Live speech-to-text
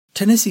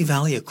Tennessee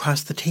Valley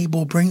Across the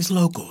Table brings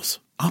locals,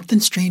 often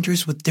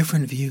strangers with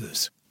different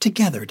views,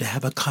 together to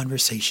have a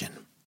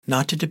conversation,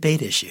 not to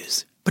debate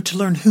issues, but to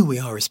learn who we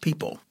are as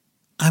people.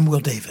 I'm Will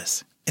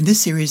Davis, and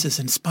this series is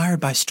inspired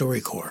by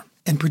StoryCorps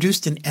and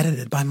produced and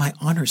edited by my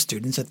honors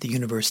students at the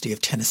University of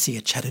Tennessee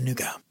at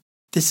Chattanooga.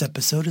 This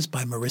episode is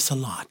by Marissa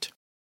Lott.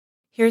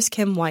 Here's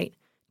Kim White,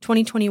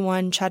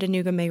 2021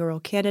 Chattanooga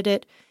mayoral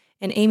candidate,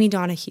 and Amy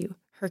Donahue,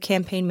 her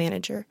campaign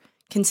manager,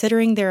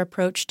 considering their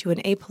approach to an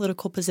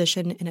apolitical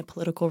position in a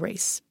political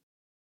race.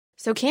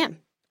 So, Kim,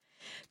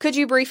 could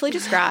you briefly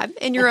describe,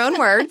 in your own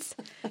words,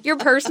 your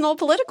personal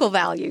political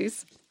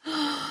values?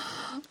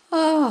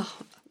 Oh,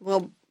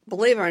 well,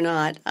 believe it or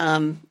not,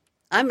 I'm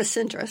a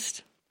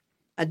centrist.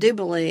 I do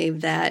believe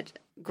that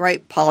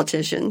great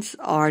politicians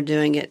are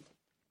doing it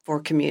for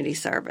community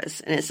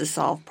service, and it's to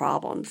solve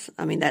problems.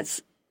 I mean,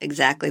 that's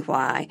exactly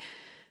why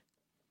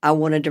I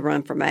wanted to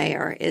run for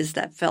mayor, is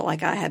that felt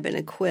like I had been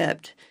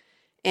equipped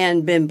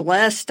and been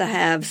blessed to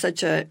have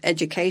such an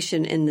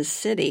education in the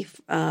city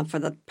for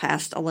the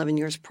past 11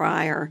 years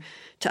prior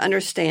to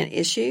understand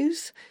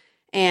issues.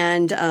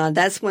 And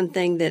that's one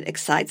thing that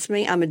excites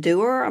me. I'm a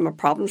doer. I'm a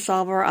problem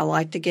solver. I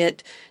like to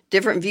get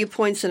different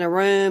viewpoints in a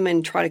room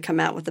and try to come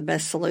out with the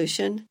best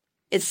solution.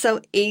 It's so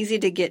easy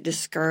to get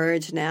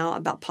discouraged now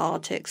about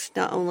politics,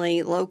 not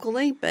only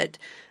locally, but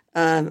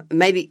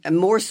maybe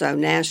more so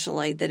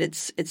nationally, that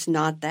it's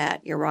not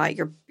that. You're right.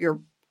 You're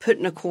put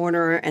in a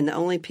corner, and the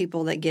only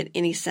people that get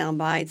any sound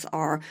bites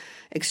are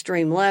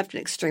extreme left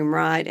and extreme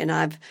right. And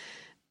I've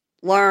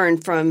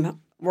learned from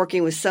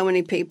working with so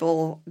many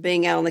people,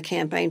 being out on the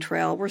campaign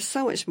trail, we're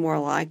so much more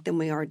alike than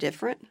we are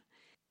different.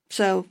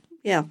 So,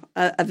 yeah,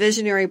 a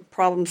visionary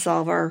problem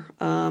solver,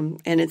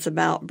 and it's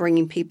about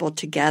bringing people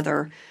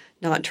together,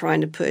 not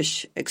trying to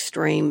push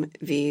extreme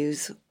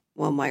views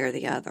one way or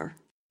the other.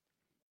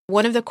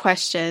 One of the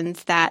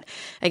questions that,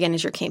 again,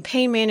 as your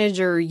campaign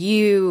manager,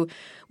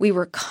 we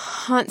were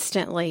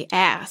constantly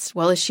asked,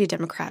 well, is she a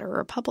Democrat or a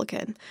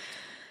Republican?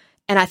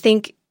 And I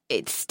think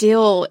it's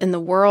still in the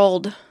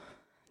world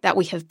that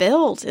we have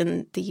built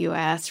in the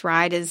U.S.,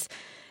 right, is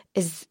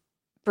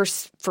for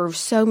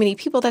so many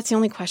people, that's the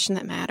only question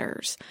that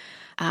matters.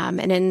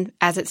 And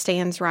as it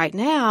stands right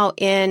now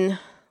in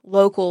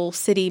local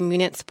city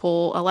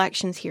municipal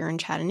elections here in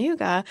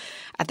Chattanooga,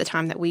 at the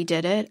time that we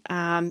did it,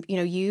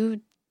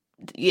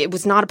 it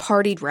was not a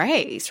partied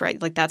race,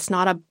 right? Like, that's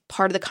not a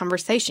part of the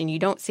conversation. You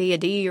don't see a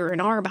D or an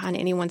R behind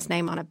anyone's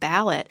name on a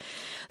ballot.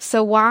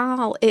 So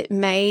while it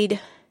made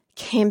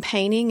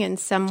campaigning in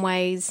some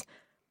ways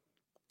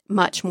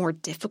much more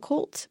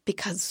difficult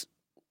because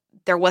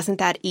there wasn't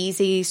that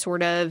easy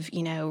sort of,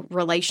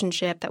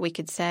 relationship that we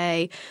could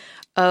say,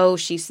 oh,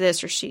 she's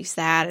this or she's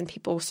that, and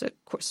people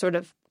sort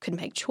of could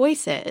make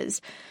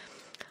choices.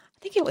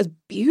 I think it was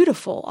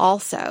beautiful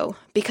also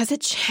because it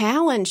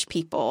challenged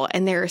people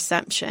and their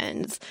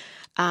assumptions,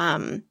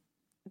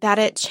 that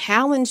it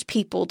challenged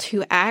people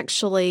to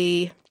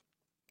actually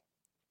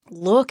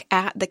look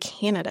at the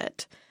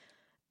candidate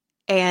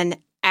and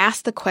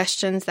ask the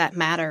questions that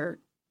matter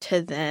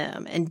to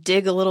them and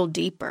dig a little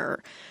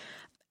deeper.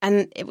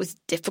 And it was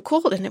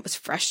difficult and it was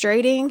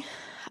frustrating.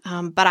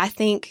 But I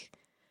think,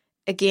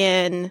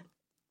 again,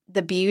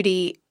 the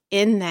beauty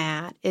in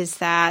that is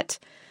that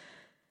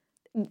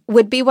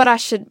would be what I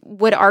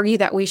would argue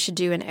that we should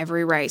do in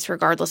every race,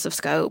 regardless of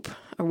scope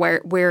or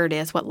where it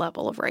is, what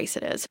level of race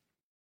it is.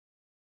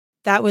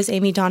 That was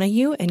Amy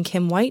Donahue and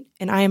Kim White,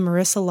 and I am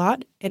Marissa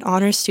Lott, an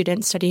honors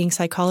student studying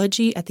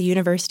psychology at the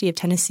University of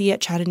Tennessee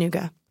at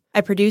Chattanooga.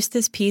 I produced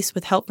this piece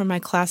with help from my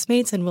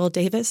classmates and Will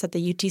Davis at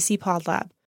the UTC Pod Lab.